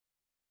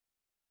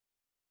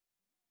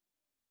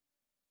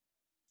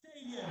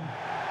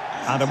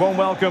And a warm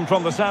welcome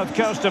from the south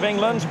coast of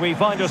England. We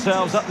find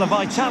ourselves at the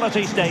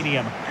Vitality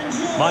Stadium.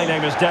 My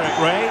name is Derek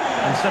Ray,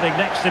 and sitting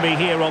next to me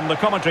here on the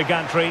commentary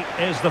gantry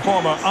is the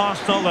former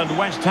Arsenal and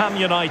West Ham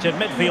United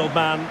midfield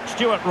man,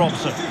 Stuart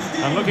Robson.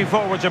 And looking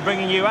forward to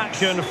bringing you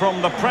action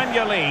from the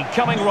Premier League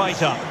coming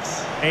right up.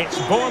 It's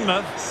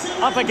Bournemouth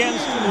up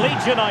against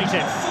Leeds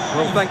United.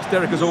 Well, thanks,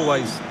 Derek, as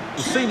always.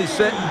 The scene is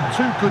set,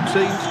 two good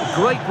teams, a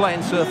great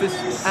playing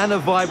surface and a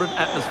vibrant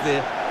atmosphere.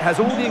 It has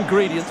all the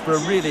ingredients for a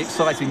really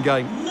exciting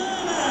game.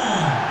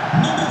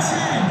 Number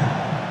 10,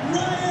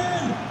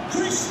 Ryan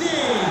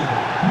Christie.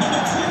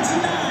 Number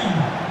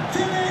 29,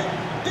 Philip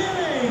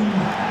Billing.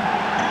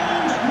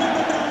 And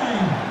number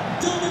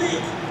 9,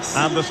 Dominic.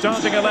 And the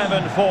starting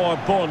 11 for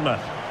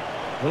Bournemouth.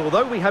 Well,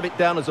 although we have it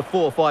down as a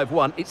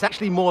 4-5-1, it's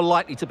actually more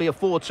likely to be a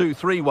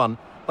 4-2-3-1.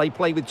 They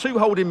play with two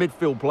holding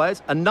midfield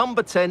players, a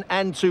number 10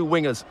 and two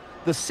wingers.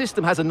 The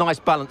system has a nice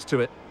balance to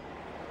it.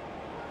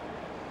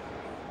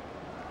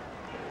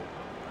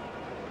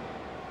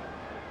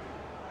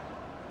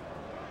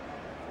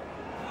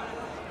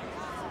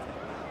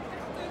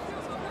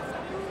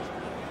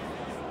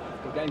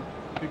 Good game.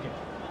 Good game.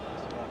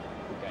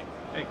 Good game.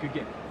 Hey, good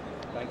game.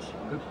 Thanks.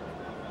 Good.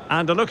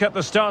 And a look at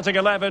the starting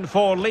 11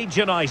 for Leeds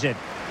United.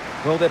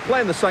 Well, they're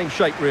playing the same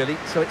shape, really,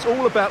 so it's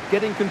all about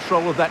getting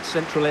control of that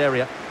central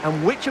area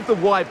and which of the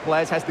wide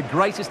players has the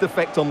greatest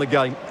effect on the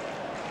game.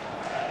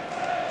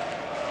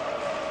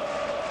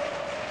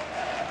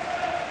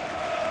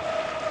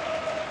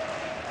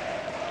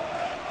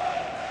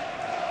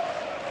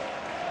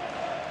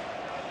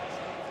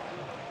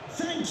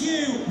 Thank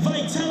you,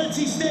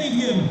 Vitality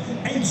Stadium.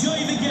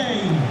 Enjoy the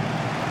game.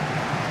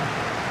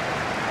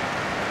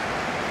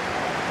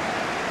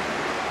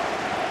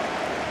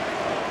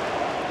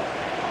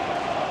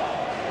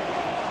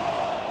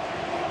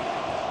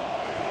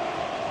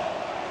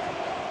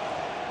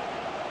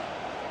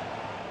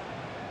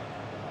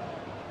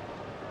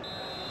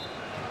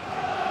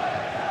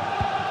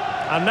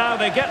 And now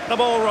they get the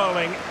ball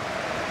rolling.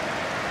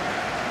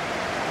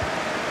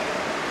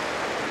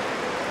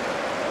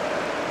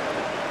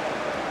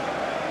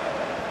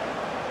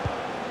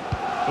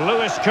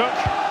 Lewis Cook.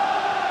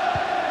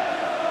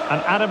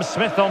 And Adam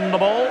Smith on the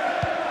ball.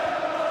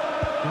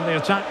 And the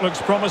attack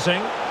looks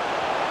promising.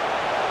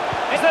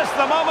 Is this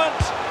the moment?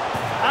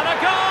 And a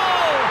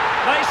goal!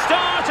 They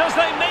start as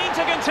they mean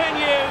to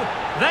continue.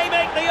 They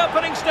make the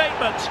opening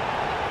statement.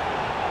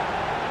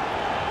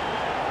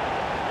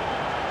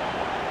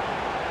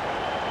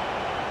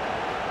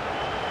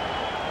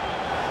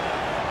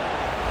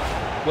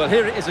 Well,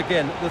 here it is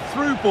again. The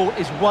through ball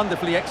is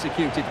wonderfully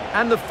executed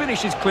and the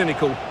finish is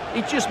clinical.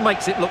 He just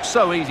makes it look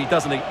so easy,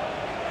 doesn't he?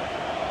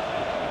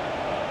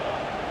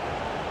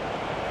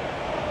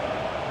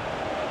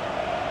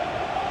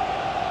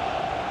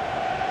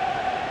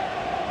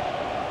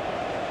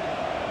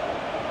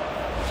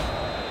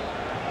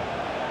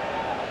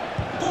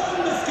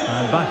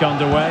 And back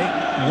underway.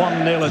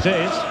 1-0 it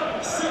is.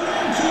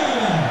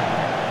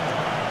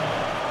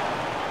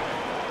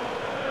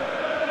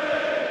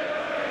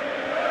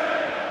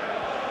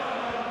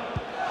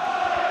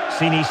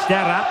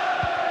 Sinisterra,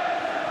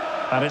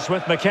 and it's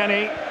with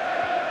McKennie.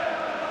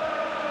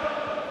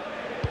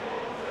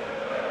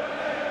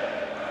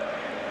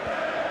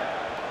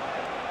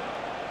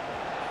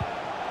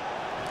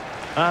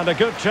 And a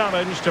good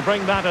challenge to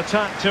bring that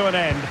attack to an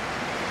end.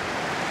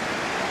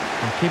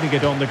 And keeping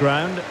it on the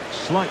ground,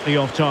 slightly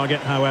off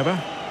target, however.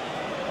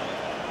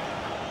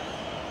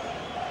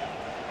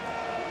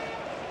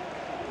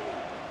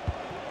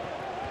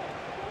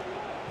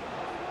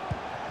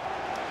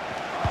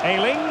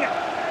 Ayling.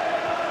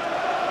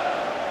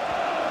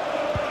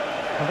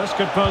 Well, this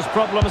could pose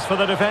problems for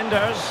the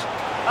defenders.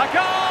 A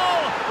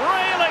goal!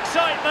 Real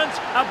excitement!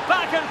 A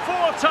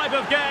back-and-forth type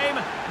of game.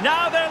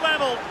 Now they're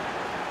level.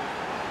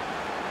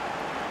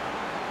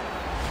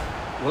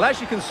 Well, as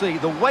you can see,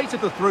 the weight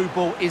of the through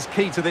ball is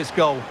key to this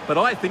goal. But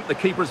I think the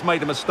keeper has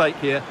made a mistake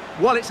here.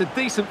 While it's a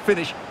decent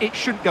finish, it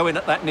shouldn't go in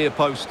at that near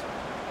post.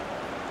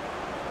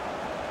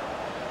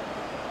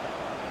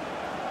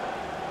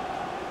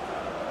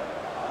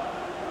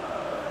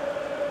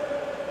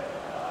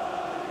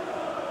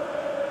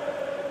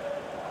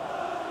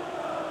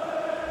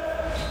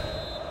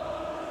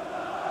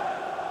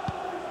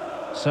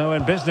 So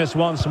in business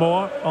once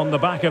more, on the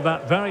back of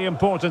that very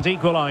important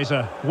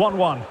equaliser.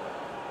 1-1.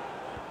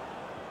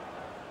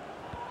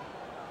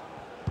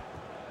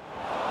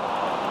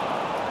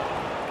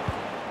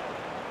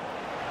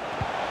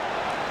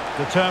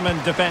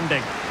 Determined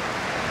defending.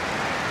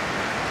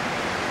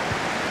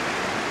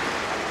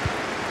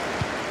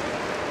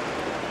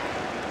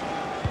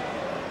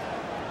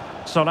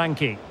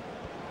 Solanke.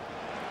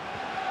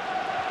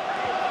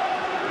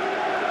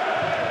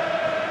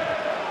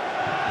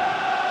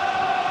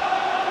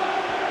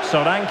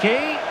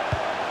 Solanke.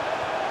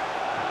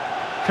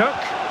 Cook.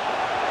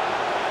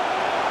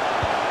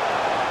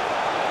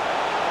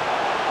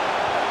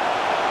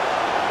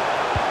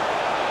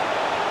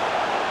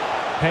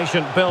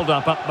 Patient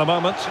build-up at the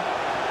moment.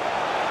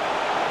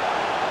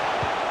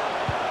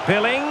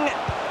 Billing.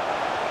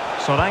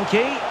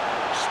 Solanke,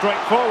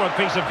 straightforward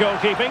piece of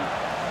goalkeeping.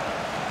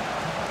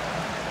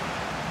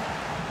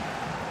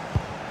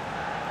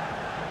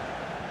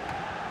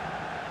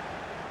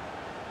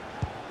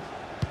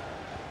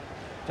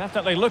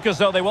 Definitely look as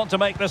though they want to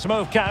make this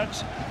move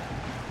count.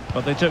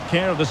 But they took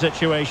care of the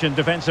situation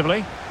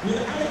defensively. Will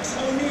Alex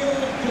O'Neill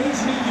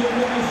please meet your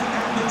wife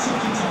at the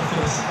ticket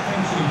office?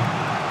 Thank you.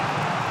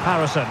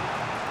 Harrison.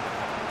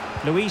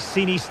 Luis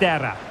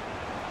Sinisterra.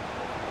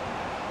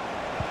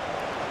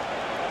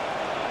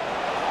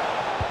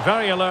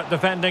 Very alert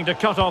defending to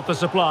cut off the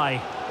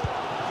supply.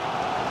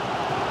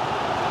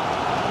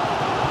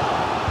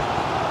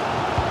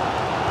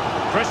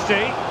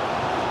 Christie.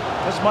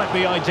 This might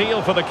be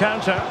ideal for the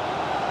counter.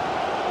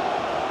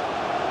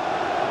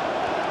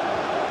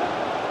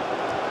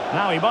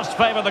 Now he must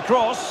favour the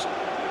cross.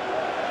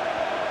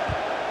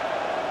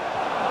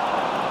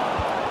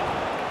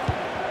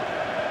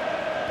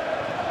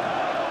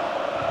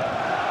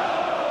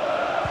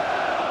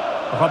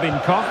 Robin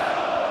Koch.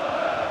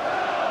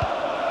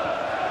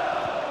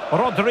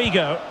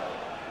 Rodrigo.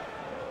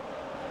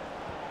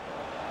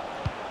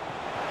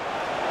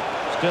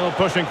 Still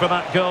pushing for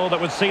that goal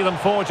that would see them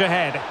forge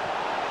ahead.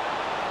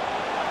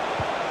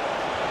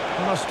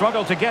 And a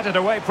struggle to get it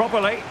away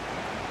properly.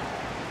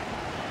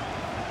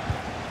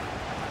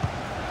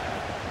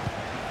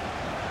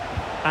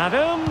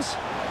 Adams.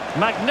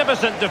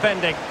 Magnificent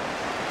defending.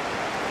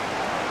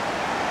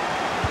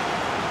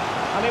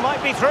 And he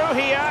might be through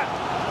here.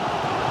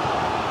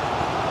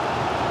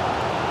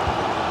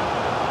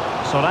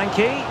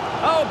 Solanke.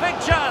 Oh, big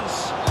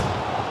chance.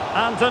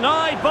 And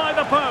denied by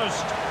the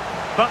post.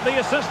 But the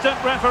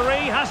assistant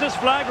referee has his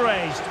flag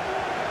raised.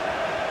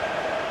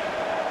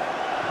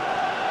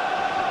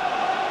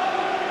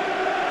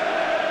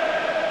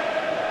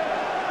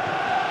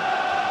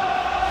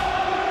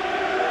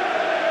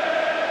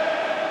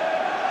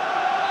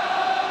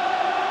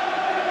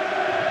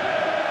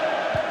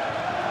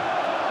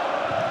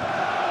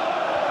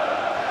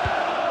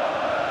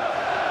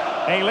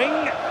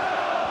 Ayling.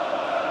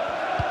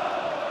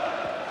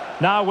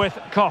 Now with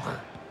Koch.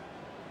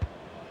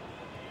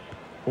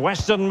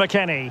 Weston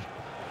McKennie.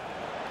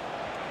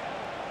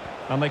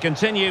 And they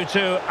continue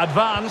to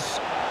advance,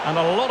 and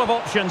a lot of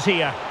options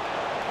here.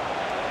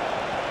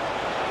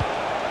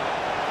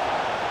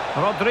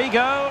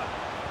 Rodrigo.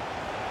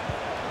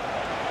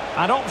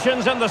 And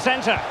options in the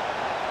centre.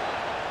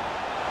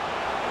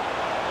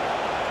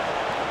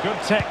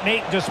 Good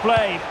technique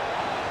displayed.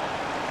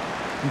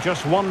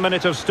 Just 1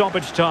 minute of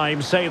stoppage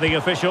time, say the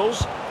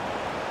officials.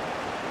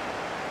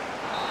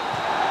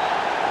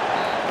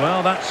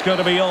 Well, that's going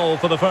to be all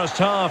for the first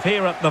half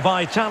here at the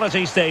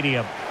Vitality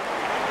Stadium.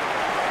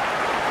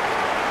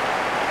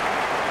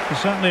 You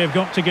certainly have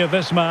got to give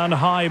this man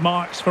high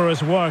marks for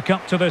his work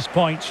up to this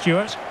point,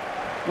 Stuart.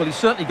 Well, he's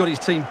certainly got his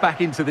team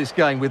back into this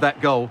game with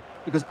that goal,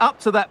 because up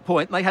to that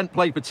point, they hadn't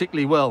played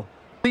particularly well.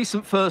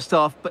 Decent first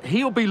half, but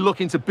he'll be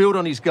looking to build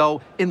on his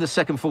goal in the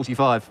second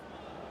 45.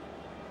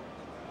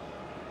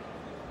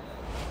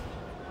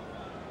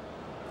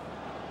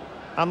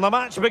 And the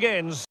match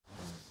begins.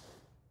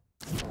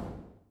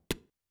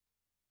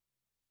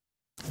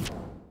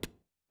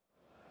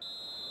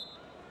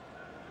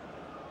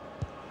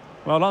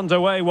 Well,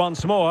 underway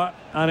once more,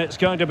 and it's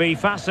going to be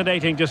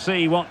fascinating to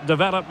see what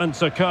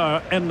developments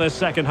occur in this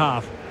second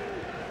half.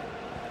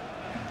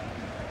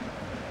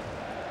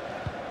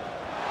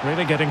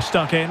 Really getting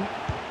stuck in.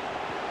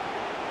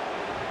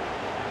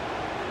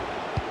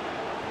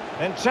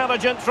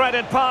 Intelligent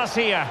threaded pass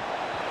here.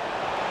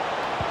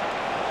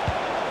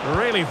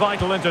 Really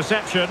vital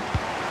interception.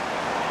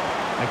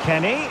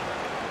 McKennie.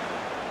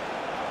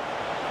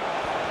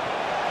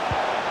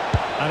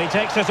 And he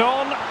takes it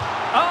on.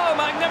 Oh,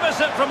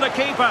 magnificent from the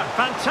keeper.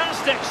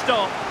 Fantastic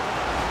stop.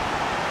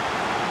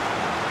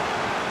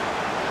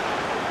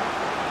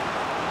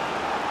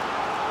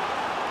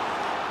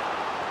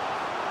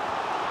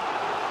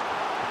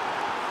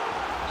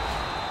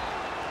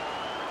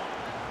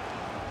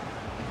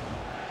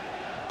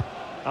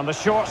 And the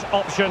short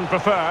option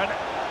preferred.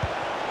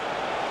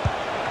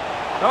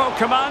 Oh,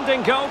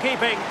 commanding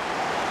goalkeeping.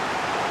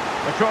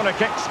 The corner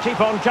kicks keep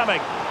on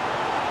coming.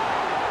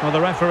 Well, the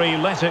referee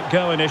let it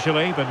go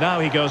initially, but now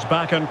he goes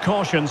back and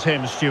cautions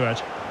him,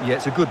 Stuart. Yeah,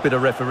 it's a good bit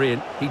of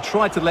refereeing. He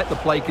tried to let the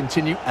play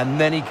continue, and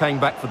then he came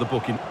back for the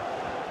booking.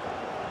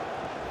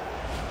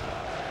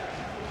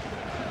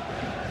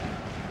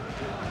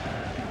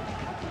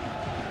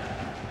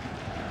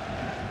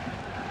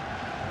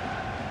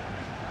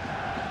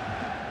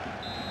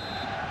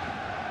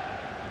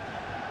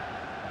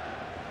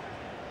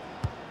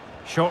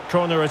 Short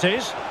corner it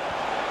is.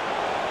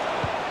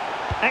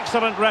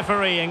 Excellent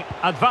refereeing,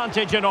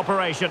 advantage in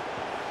operation.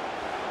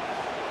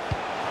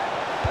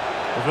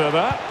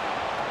 Weber.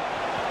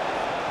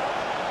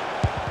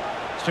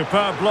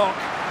 Superb block.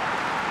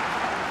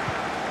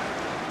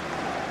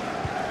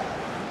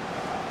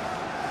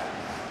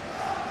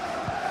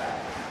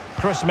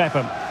 Chris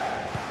Mepham.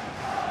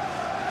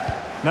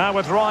 Now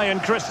with Ryan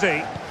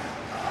Christie.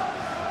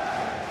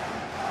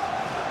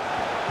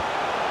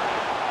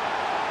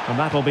 And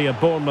that'll be a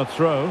Bournemouth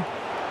throw.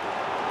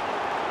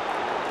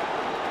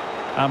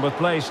 And with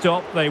play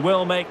stopped, they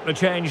will make the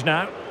change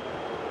now.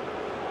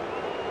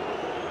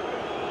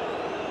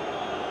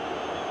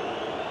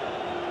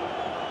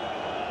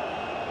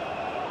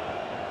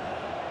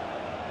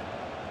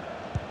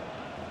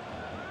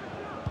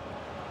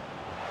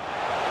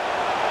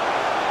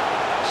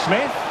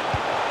 Smith.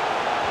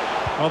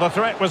 Well, the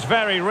threat was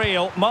very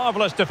real.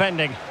 Marvellous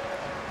defending.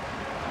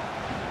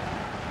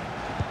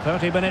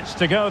 30 minutes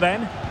to go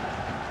then.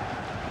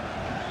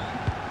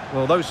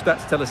 Well, those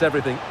stats tell us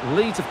everything.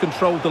 Leeds have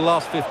controlled the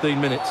last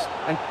 15 minutes.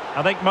 And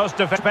I think most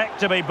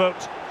expect to be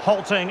booked,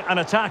 halting an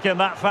attack in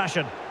that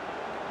fashion.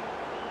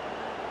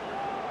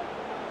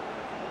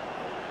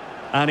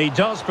 And he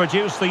does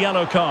produce the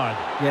yellow card.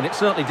 yeah, and it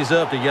certainly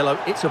deserved a yellow.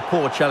 It's a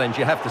poor challenge,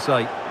 you have to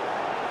say.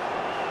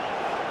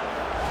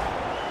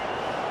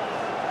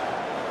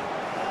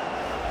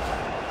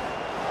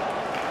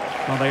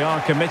 Well, they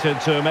are committed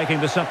to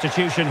making the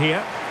substitution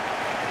here.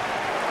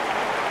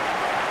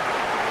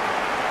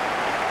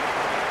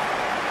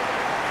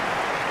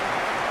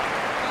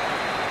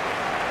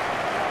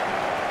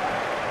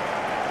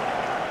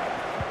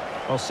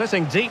 Well,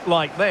 sitting deep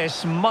like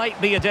this might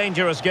be a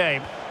dangerous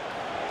game.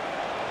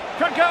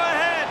 Could go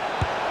ahead.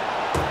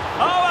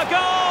 Oh, a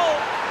goal!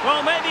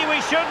 Well, maybe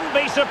we shouldn't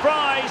be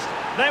surprised.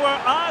 They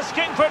were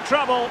asking for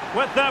trouble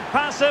with their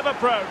passive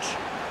approach.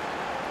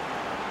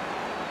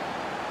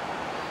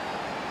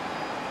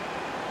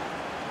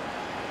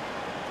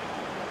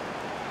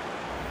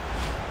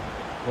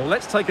 Well,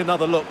 let's take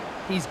another look.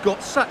 He's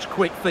got such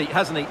quick feet,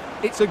 hasn't he?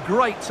 It's a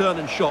great turn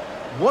and shot.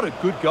 What a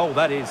good goal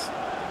that is.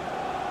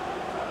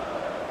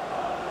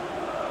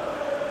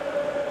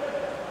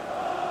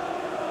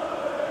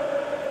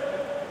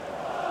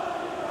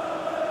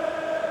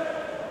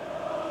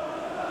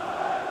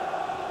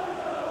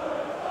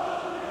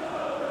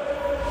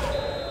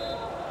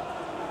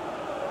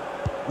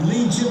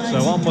 Leeds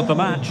United So on with the goal.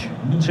 match.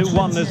 Number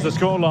 2-1 is the 28,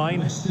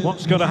 scoreline.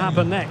 What's going to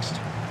happen next?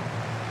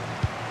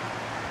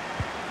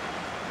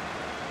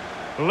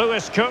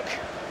 Lewis Cook.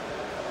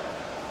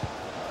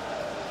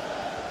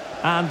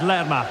 And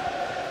Lerma.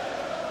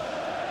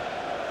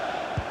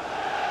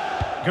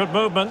 Good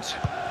movement.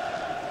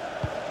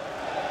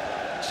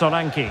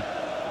 Solanke.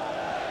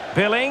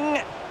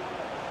 Billing.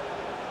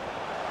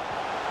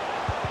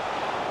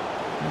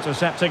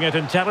 Intercepting it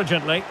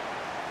intelligently.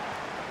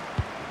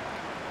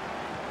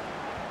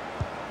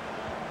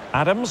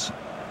 Adams.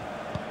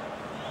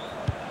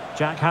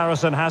 Jack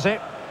Harrison has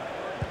it.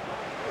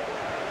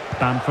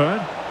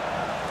 Bamford.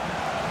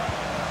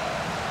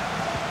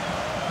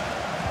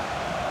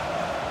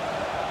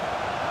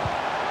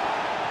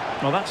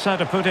 Well, that's how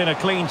to put in a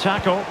clean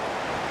tackle.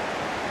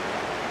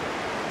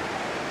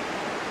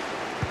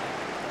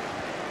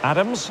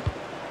 Adams.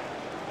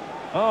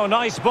 Oh,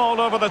 nice ball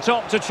over the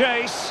top to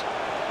chase.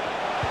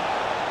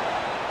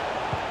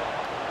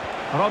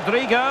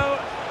 Rodrigo.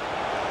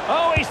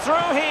 Oh, he's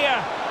through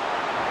here.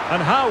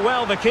 And how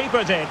well the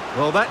keeper did.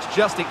 Well, that's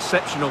just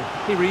exceptional.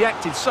 He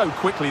reacted so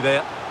quickly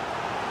there.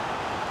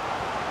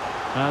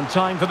 And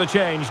time for the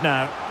change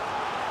now.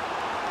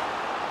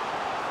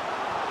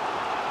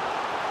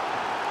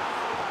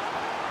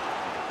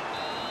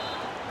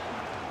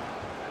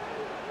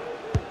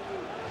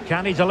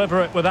 Can he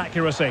deliver it with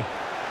accuracy?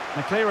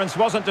 The clearance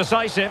wasn't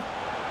decisive.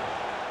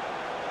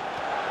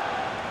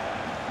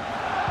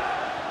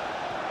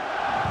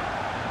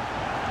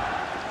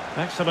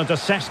 Excellent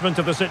assessment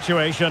of the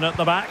situation at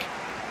the back.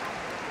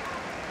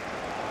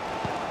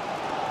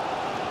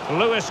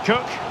 Lewis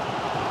Cook.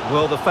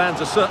 Well, the fans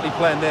are certainly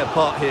playing their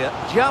part here.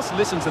 Just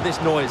listen to this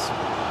noise.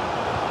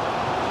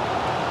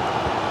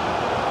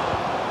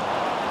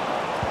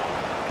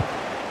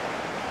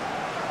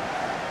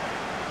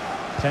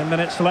 Ten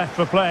minutes left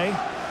for play.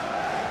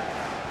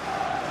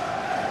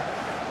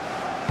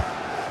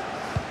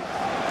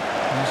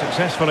 And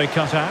successfully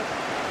cut out.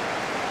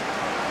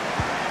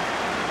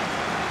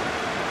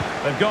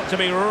 They've got to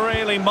be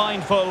really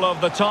mindful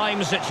of the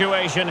time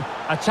situation,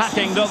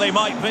 attacking though they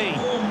might be.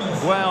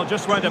 Well,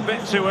 just went a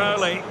bit too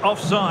early,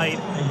 offside.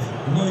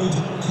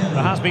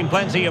 There has been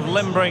plenty of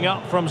limbering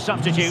up from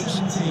substitutes,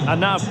 and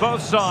now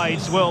both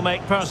sides will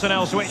make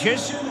personnel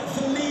switches.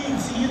 For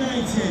Leeds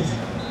United,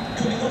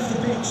 coming off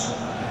the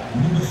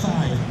pitch, number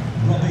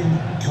 5, Robin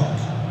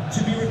Koch.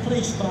 To be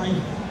replaced by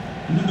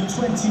number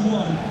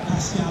 21,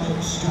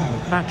 Pascal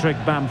Scout. Patrick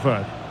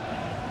Bamford.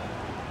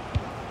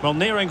 Well,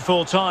 nearing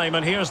full time,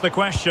 and here's the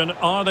question,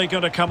 are they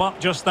going to come up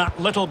just that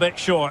little bit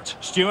short?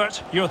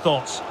 Stuart, your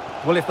thoughts?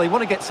 Well, if they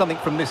want to get something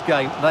from this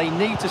game, they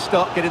need to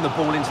start getting the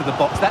ball into the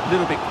box that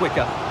little bit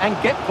quicker and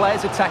get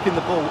players attacking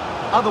the ball.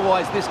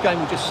 Otherwise, this game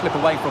will just slip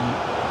away from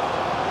them.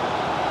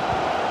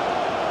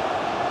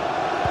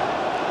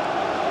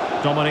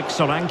 Dominic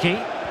Solanke.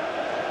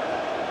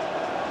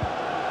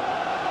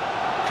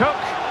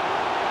 Cook.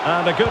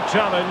 And a good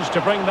challenge to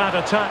bring that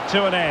attack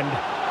to an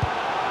end.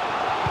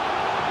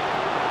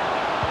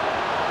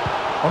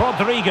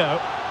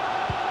 Rodrigo.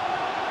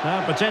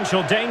 Now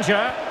potential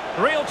danger.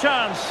 Real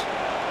chance.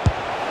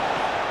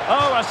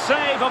 Oh, a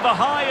save of the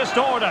highest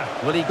order.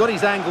 Well, he got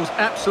his angles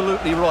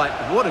absolutely right.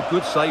 What a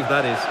good save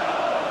that is.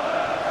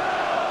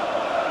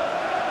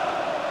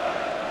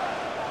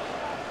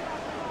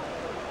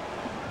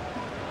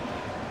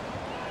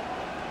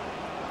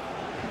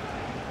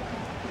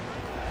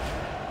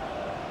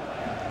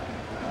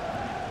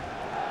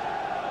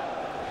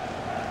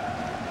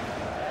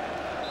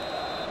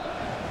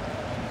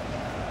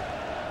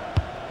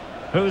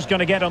 Who's going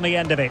to get on the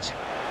end of it?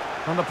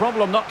 And the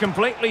problem not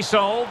completely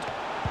solved.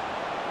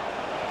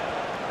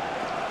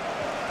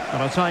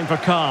 And a time for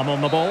calm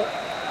on the ball.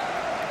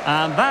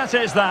 And that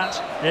is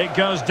that. It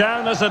goes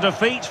down as a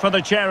defeat for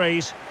the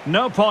Cherries.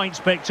 No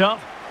points picked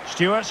up.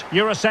 Stuart,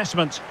 your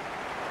assessment?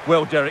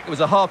 Well, Derek, it was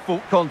a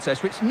hard-fought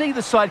contest, which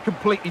neither side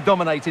completely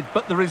dominated,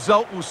 but the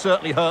result will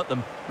certainly hurt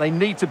them. They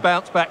need to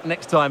bounce back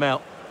next time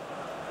out.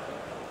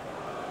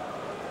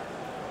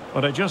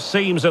 But it just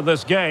seems in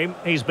this game,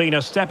 he's been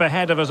a step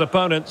ahead of his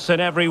opponents in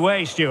every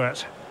way,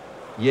 Stuart.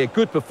 Yeah,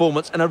 good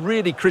performance and a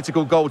really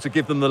critical goal to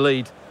give them the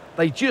lead.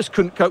 They just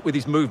couldn't cope with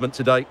his movement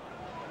today.